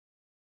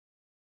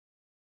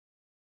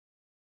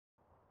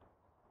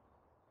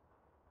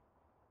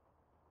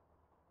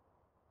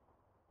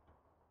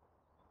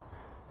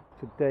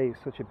Today is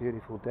such a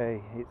beautiful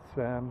day. It's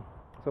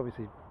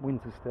obviously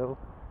winter still.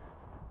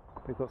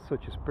 We've got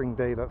such a spring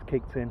day that's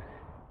kicked in.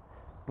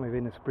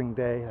 Within a spring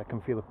day, I can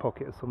feel a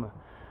pocket of summer.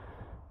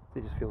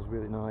 It just feels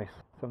really nice.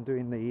 So I'm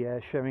doing the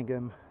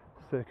Sheringham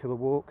circular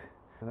walk,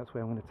 and that's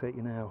where I'm going to take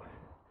you now.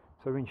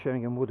 So we're in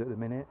Sheringham Wood at the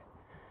minute,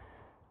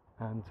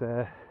 and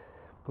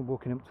I'm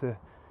walking up to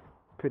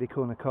Pretty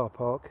Corner car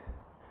park.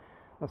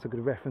 That's a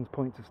good reference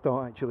point to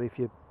start actually if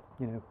you're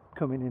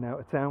coming in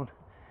out of town.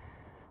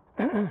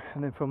 And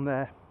then from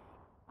there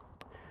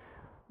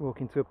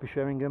walking to Upper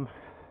Sheringham,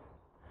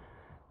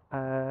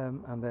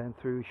 and then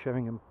through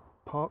Sheringham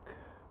Park,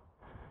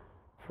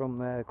 from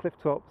there cliff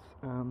tops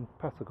and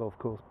past the golf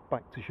course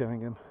back to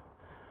Sheringham.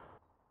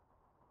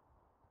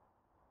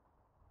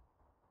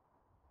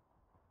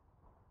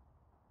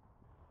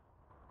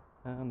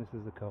 And this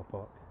is the car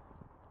park.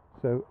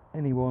 So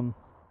anyone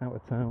out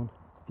of town,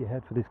 if you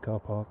head for this car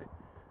park,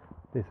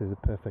 this is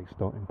a perfect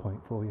starting point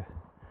for you.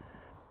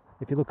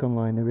 If you look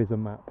online, there is a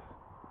map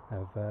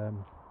of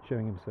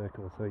Sheringham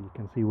Circle, so you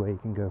can see where you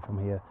can go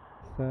from here.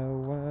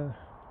 So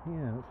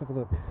yeah, let's have a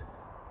look.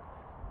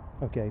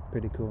 Okay,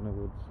 Pretty Corner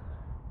Woods.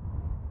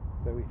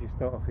 So if you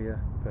start off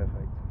here,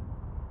 perfect.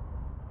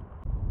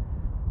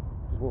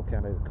 Just walk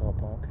out of the car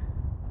park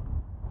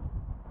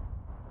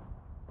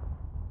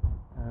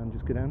and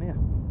just go down here.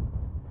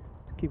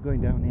 Just keep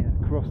going down here,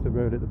 cross the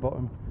road at the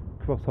bottom,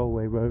 cross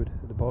Holway Road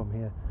at the bottom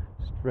here,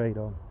 straight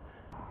on.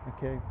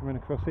 Okay, run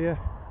across here,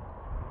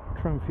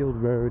 Cranfield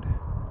Road,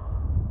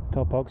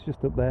 car park's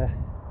just up there.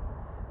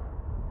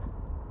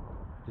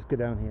 Just go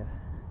down here.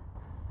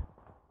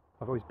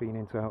 I've always been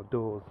into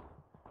outdoors.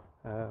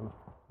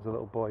 As a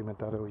little boy, my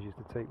dad always used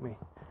to take me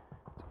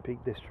to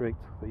Peak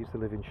District. I used to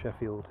live in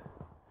Sheffield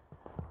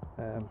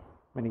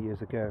many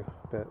years ago,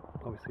 but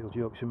obviously as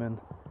Yorkshireman,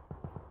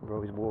 we're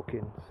always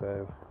walking,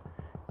 so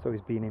it's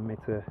always been in me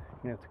to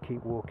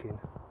keep walking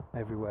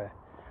everywhere,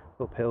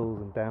 up hills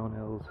and down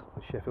hills.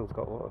 Sheffield's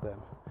got a lot of them.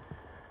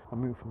 I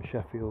moved from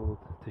Sheffield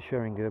to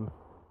Sheringham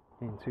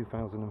in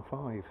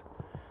 2005,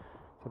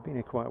 so I've been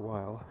here quite a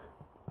while.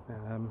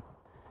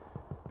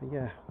 But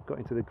yeah, got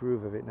into the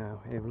groove of it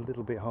now. It was a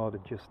little bit hard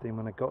adjusting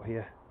when I got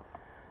here.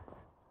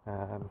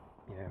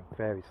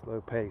 Very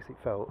slow pace it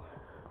felt.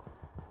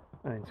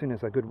 And as soon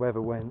as the good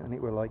weather went and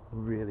it were like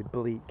really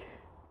bleak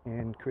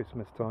in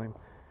Christmas time,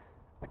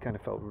 I kind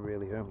of felt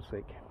really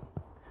homesick.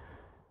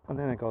 And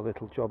then I got a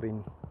little job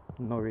in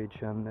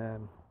Norwich, and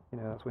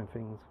that's when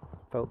things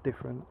felt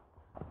different.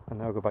 And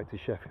now I go back to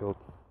Sheffield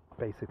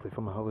basically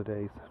for my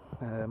holidays,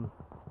 to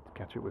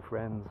catch up with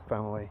friends,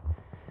 family,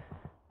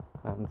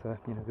 and go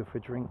for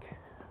a drink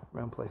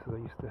around places I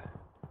used to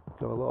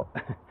go a lot.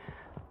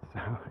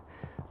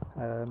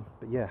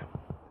 But yeah,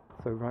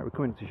 so right, we're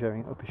coming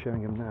to Upper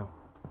Sheringham now.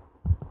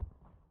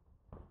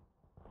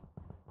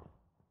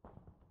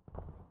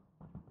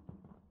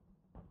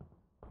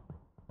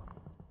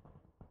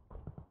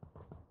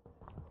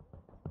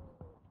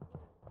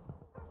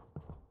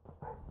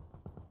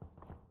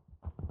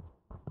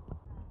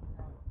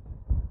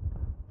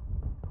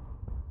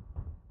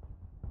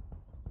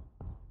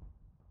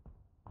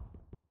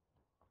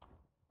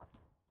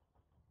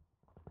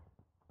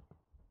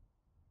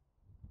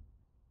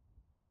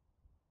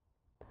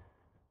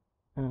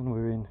 And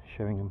we're in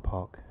Sheringham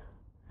Park.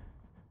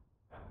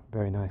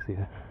 Very nice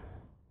here.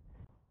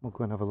 We'll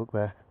go and have a look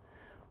there.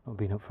 I've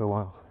been up for a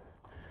while.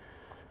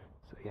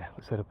 So yeah,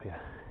 let's head up here.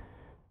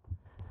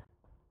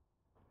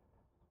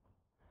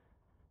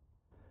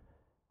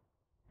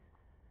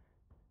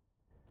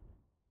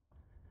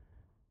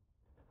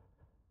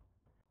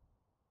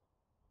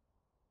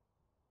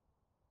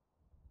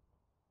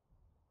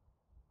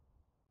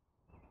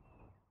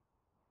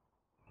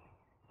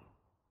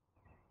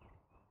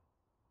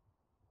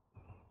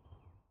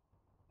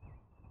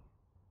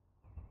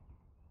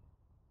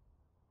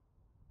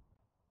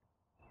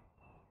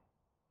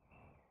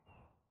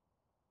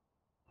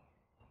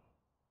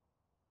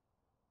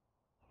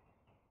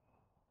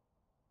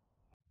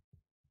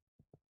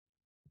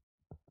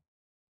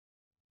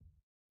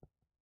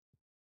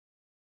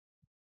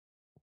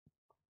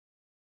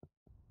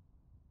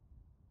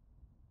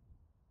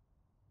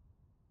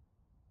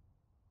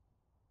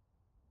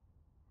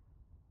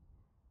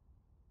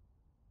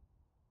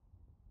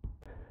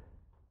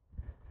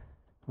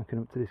 Looking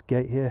up to this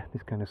gate here,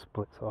 this kind of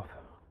splits off.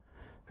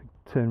 If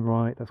we turn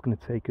right, that's going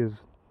to take us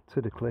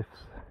to the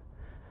cliffs,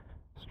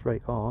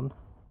 straight on.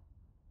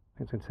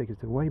 It's going to take us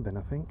to Weyburn,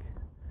 I think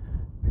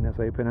that's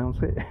how you pronounce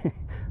it.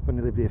 I've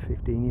only lived here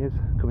 15 years,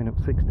 coming up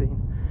 16.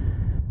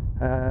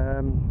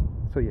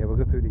 So yeah, we'll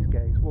go through these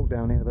gates, walk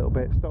down here a little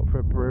bit, stop for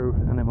a brew,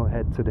 and then we'll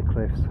head to the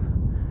cliffs.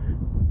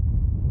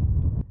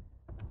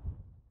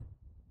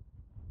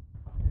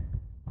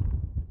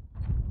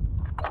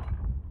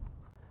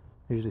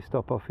 Usually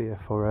stop off here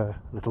for a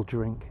little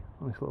drink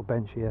on this little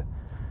bench here,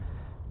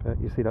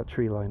 but you see that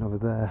tree line over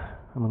there.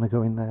 I'm going to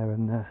go in there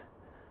and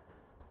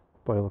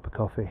boil up a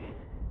coffee,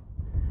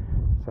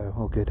 so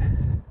all good.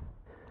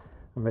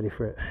 I'm ready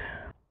for it.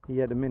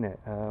 Yeah, at the minute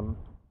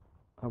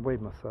I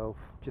weighed myself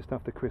just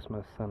after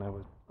Christmas, and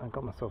I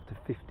got myself to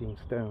 15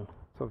 stone.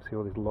 So obviously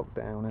all this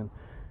lockdown and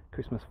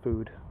Christmas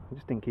food, I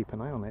just didn't keep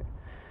an eye on it.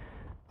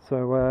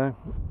 So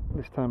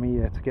this time of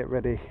year, to get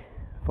ready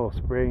for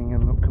spring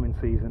and upcoming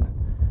season,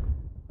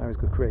 I always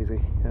go crazy.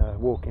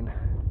 Walking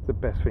is the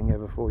best thing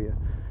ever for you.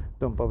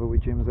 Don't bother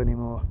with gyms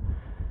anymore.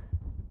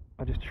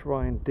 I just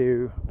try and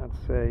do, I'd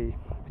say,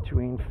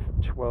 between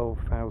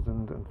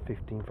 12,000 and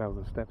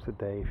 15,000 steps a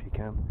day if you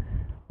can.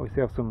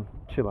 Obviously have some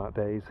chill out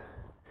days,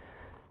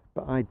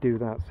 but I do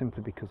that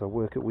simply because I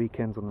work at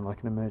weekends on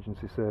like an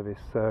emergency service,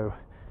 so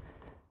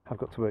I've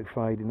got to work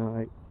Friday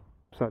night,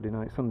 Saturday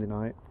night, Sunday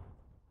night,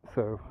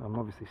 so I'm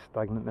obviously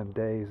stagnant them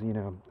days. You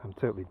know, I'm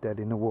totally dead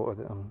in the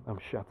water. I'm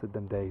shattered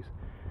them days,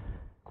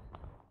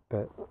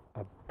 but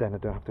then I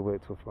don't have to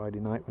work till Friday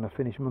night when I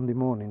finish Monday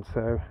morning,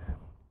 so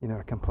you know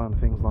I can plan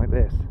things like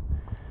this.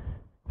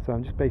 So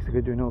I'm just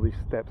basically doing all these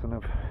steps, and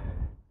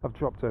I've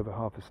dropped over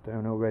half a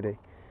stone already.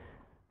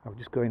 I'm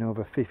just going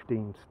over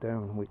 15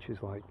 stone, which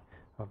is like,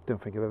 I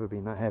don't think I've ever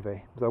been that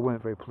heavy, but I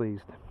weren't very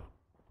pleased.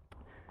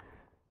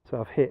 So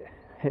I've hit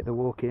the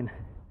walk in.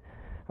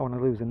 I want to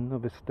lose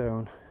another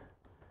stone.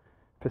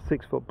 For a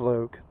 6 foot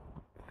bloke,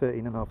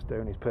 13.5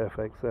 stone is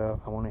perfect,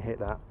 so I want to hit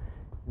that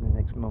in the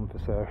next month or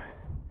so.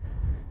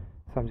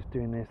 So I'm just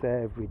doing this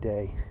every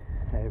day,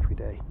 and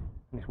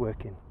it's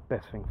working.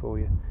 Best thing for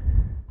you.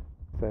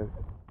 So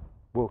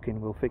walking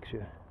will fix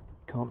you.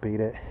 Can't beat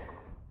it.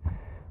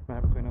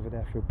 Right, we're going over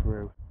there for a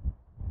brew.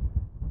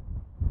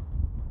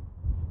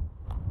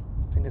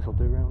 I think this will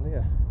do around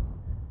here.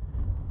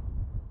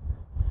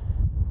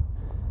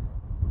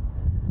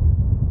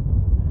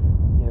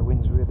 Yeah,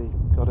 wind's really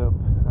got up.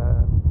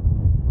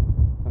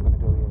 I'm going to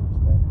go here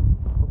instead.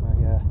 Put my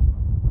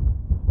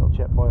little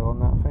jet boil on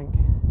that, I think.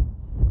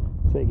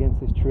 Sit against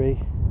this tree.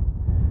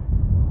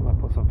 I might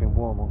put something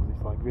warm on because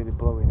it's like really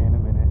blowing in a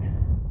minute.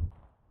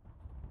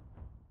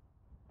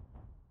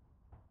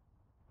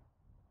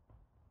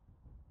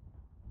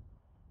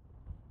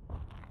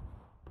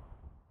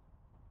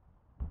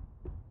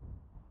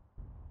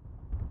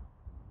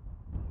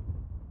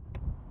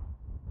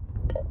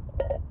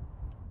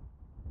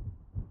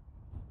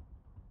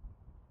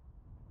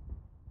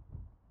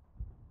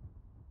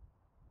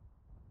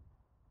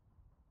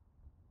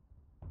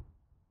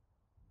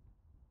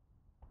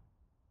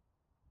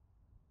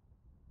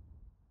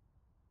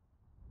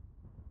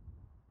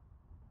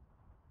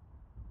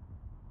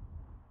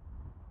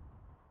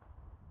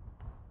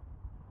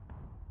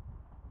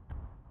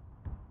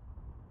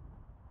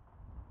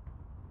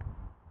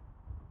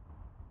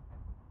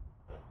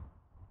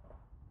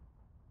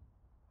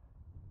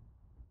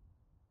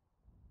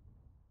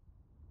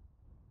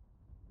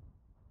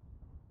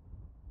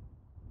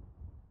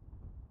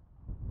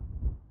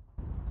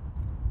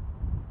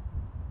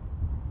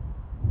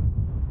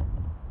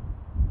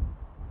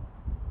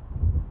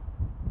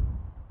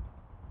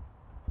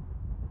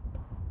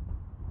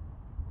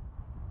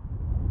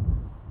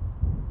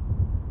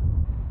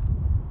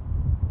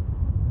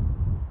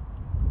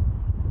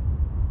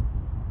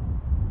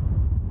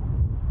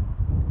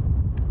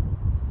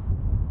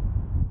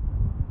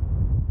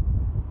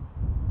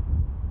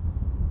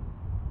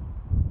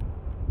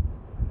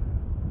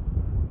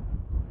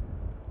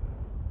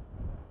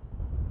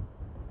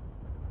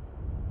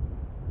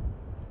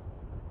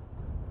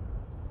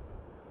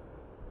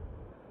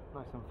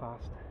 Nice and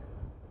fast.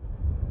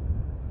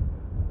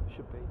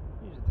 Should be.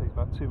 Usually takes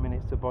about 2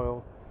 minutes to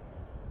boil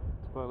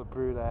a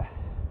brew there.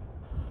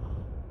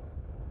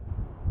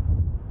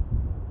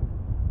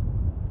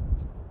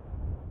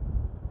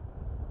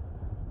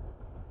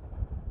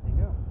 There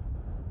you go.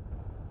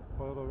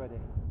 Boiled already.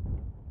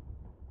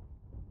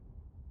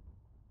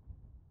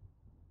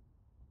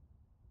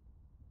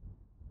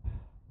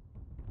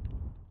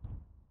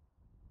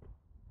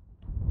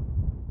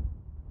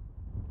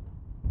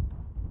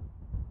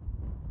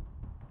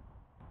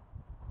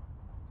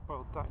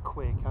 Boiled that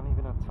quick, I haven't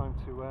even had time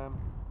to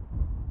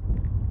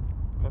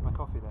prep my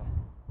coffee there.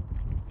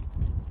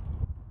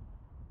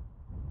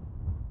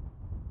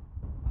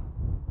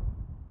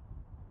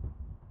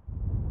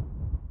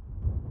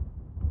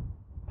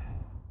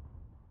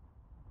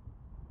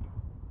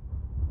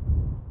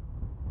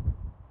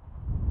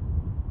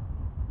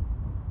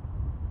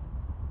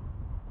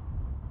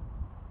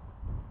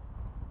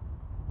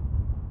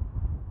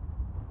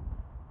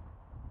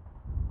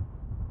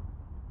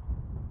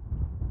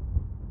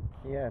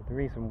 Yeah, the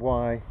reason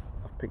why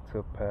I've picked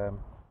up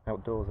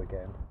outdoors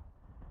again,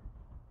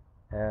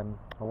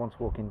 I once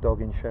walking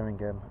dog in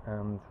Sheringham,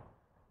 and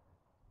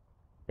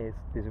there's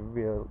a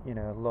real,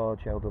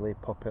 large elderly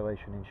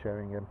population in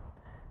Sheringham,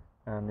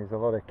 and there's a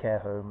lot of care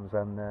homes,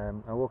 and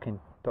I walking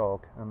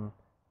dog, and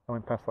I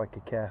went past like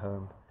a care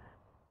home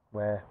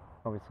where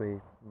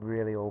obviously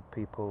really old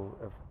people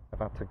have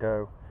had to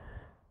go.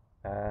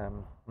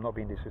 I'm not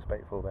being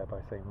disrespectful there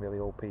by saying really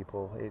old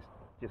people, it's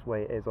just the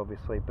way it is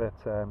obviously, but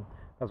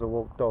as I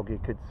walked dog you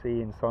could see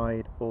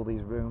inside all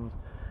these rooms,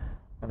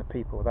 and the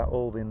people that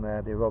old in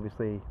there, they were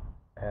obviously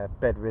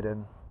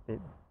bedridden.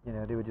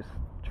 They were just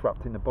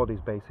trapped in the bodies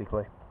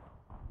basically,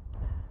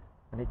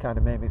 And it kind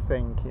of made me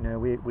think, you know,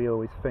 we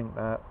always think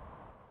that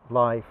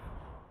life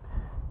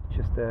is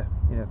just a,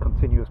 you know,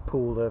 continuous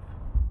pool of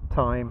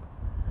time,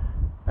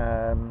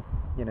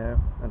 you know,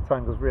 and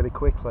time goes really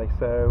quickly,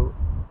 so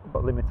we've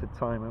got limited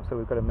time, and so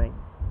we've got to make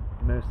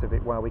most of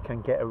it while we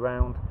can get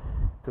around,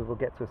 because we'll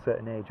get to a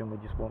certain age and we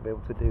just won't be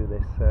able to do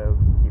this. So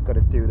you've got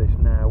to do this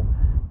now,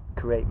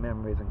 create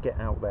memories and get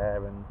out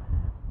there and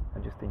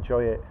just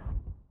enjoy it.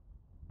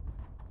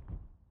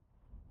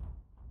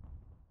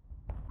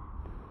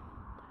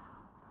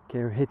 Okay,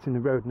 we're hitting the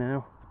road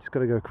now, just got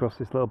to go across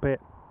this little bit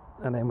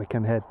and then we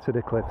can head to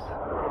the cliffs.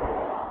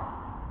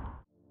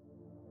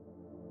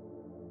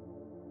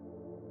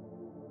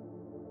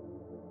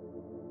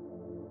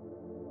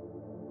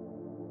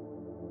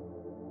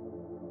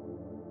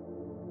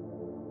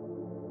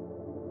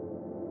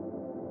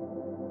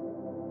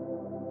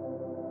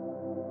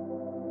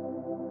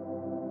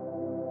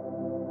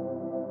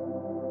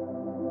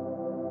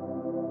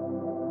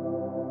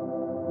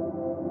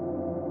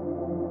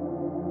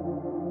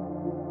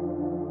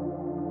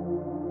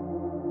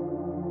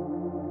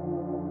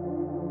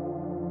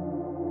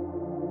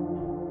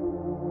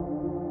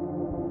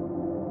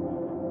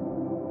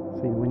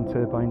 See the wind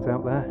turbines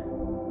out there?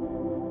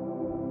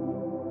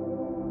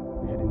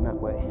 We're heading that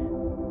way.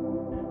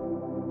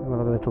 We'll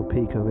have a little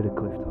peek over the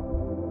cliff top.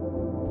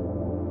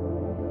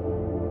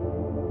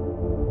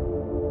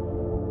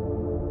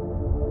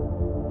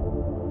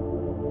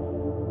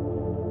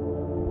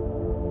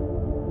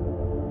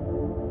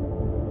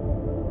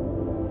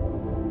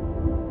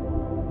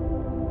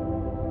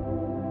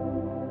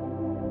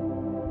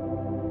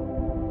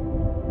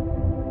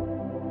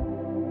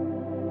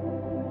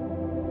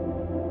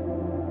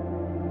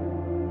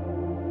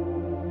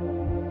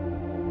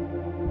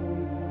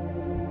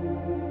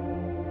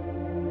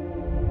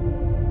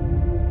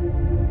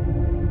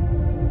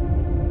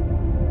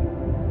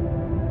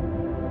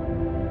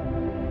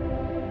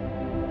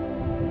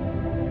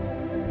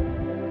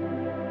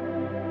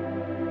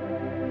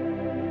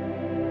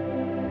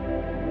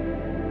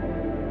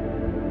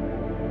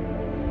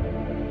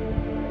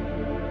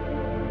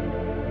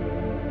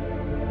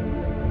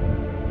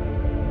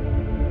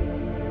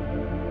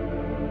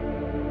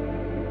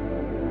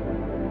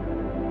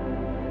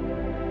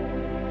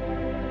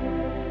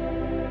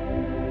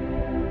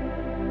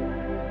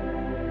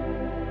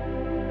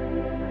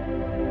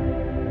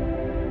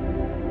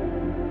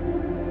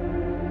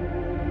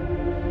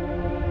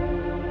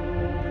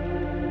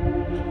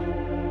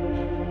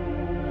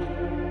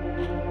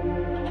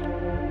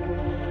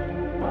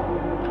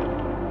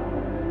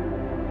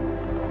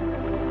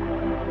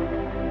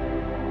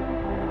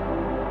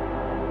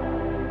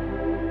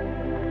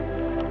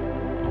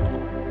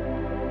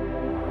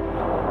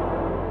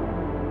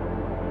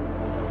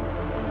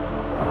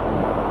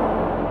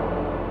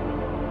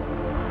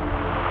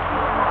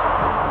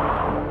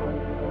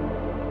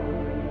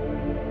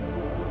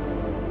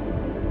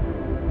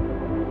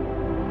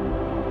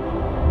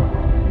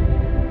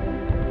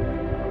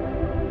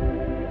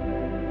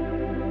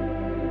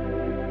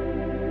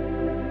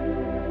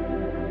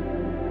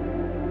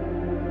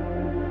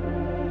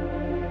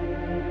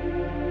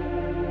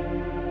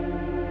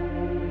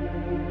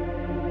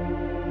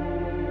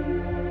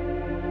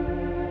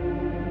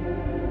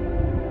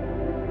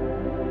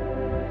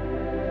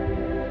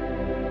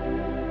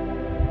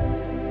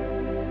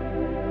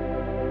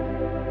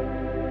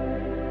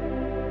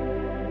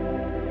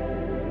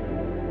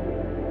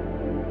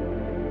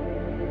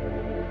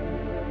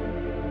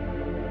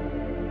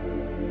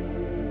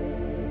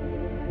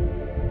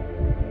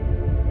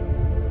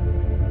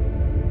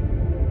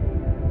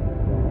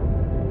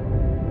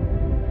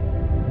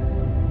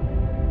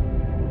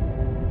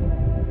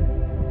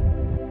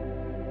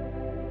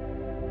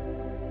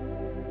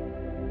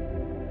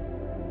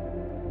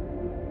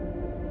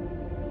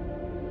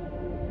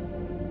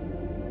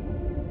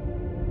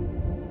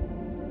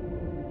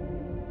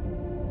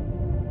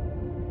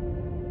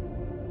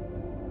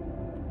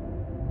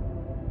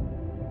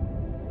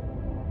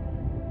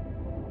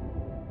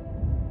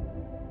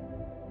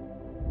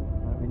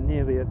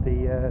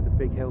 At the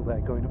big hill there,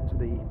 going up to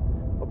the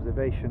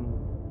observation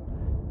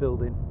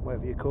building,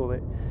 whatever you call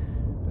it.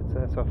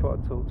 But so I thought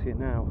I'd talk to you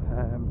now.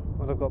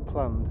 What I've got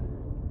planned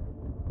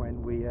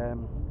when we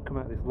come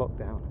out of this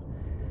lockdown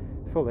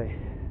fully,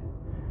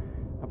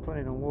 I'm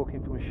planning on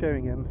walking from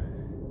Sheringham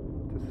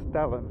to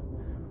Stalham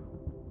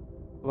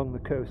along the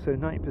coast. So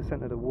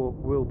 90% of the walk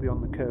will be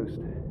on the coast,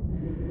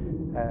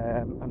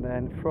 and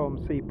then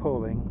from Sea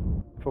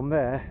Pauling, from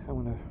there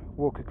I'm going to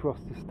walk across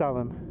to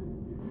Stalham,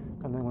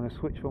 and then I'm going to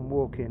switch from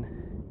walking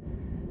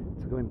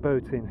to going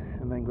boating,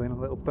 and then going on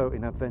a little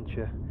boating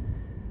adventure.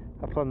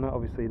 I plan that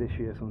obviously this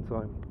year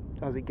sometime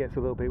as it gets a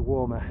little bit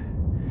warmer,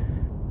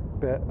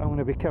 but I'm going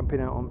to be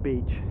camping out on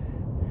beach,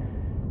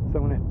 so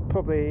I'm going to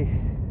probably,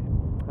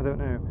 I don't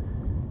know,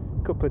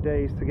 a couple of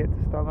days to get to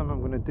Stalham. I'm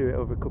going to do it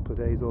over a couple of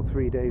days or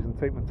 3 days and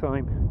take my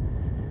time,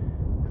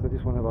 because I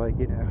just want to, like,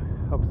 you know,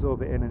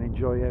 absorb it in and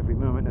enjoy every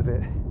moment of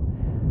it.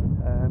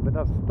 But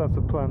that's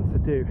a plan to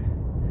do.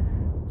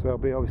 So I'll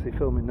be obviously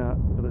filming that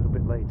a little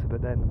bit later,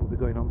 but then we'll be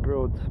going on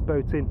Broads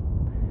boating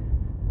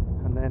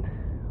and then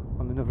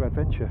on another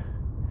adventure.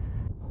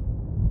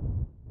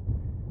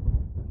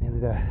 Nearly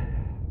there.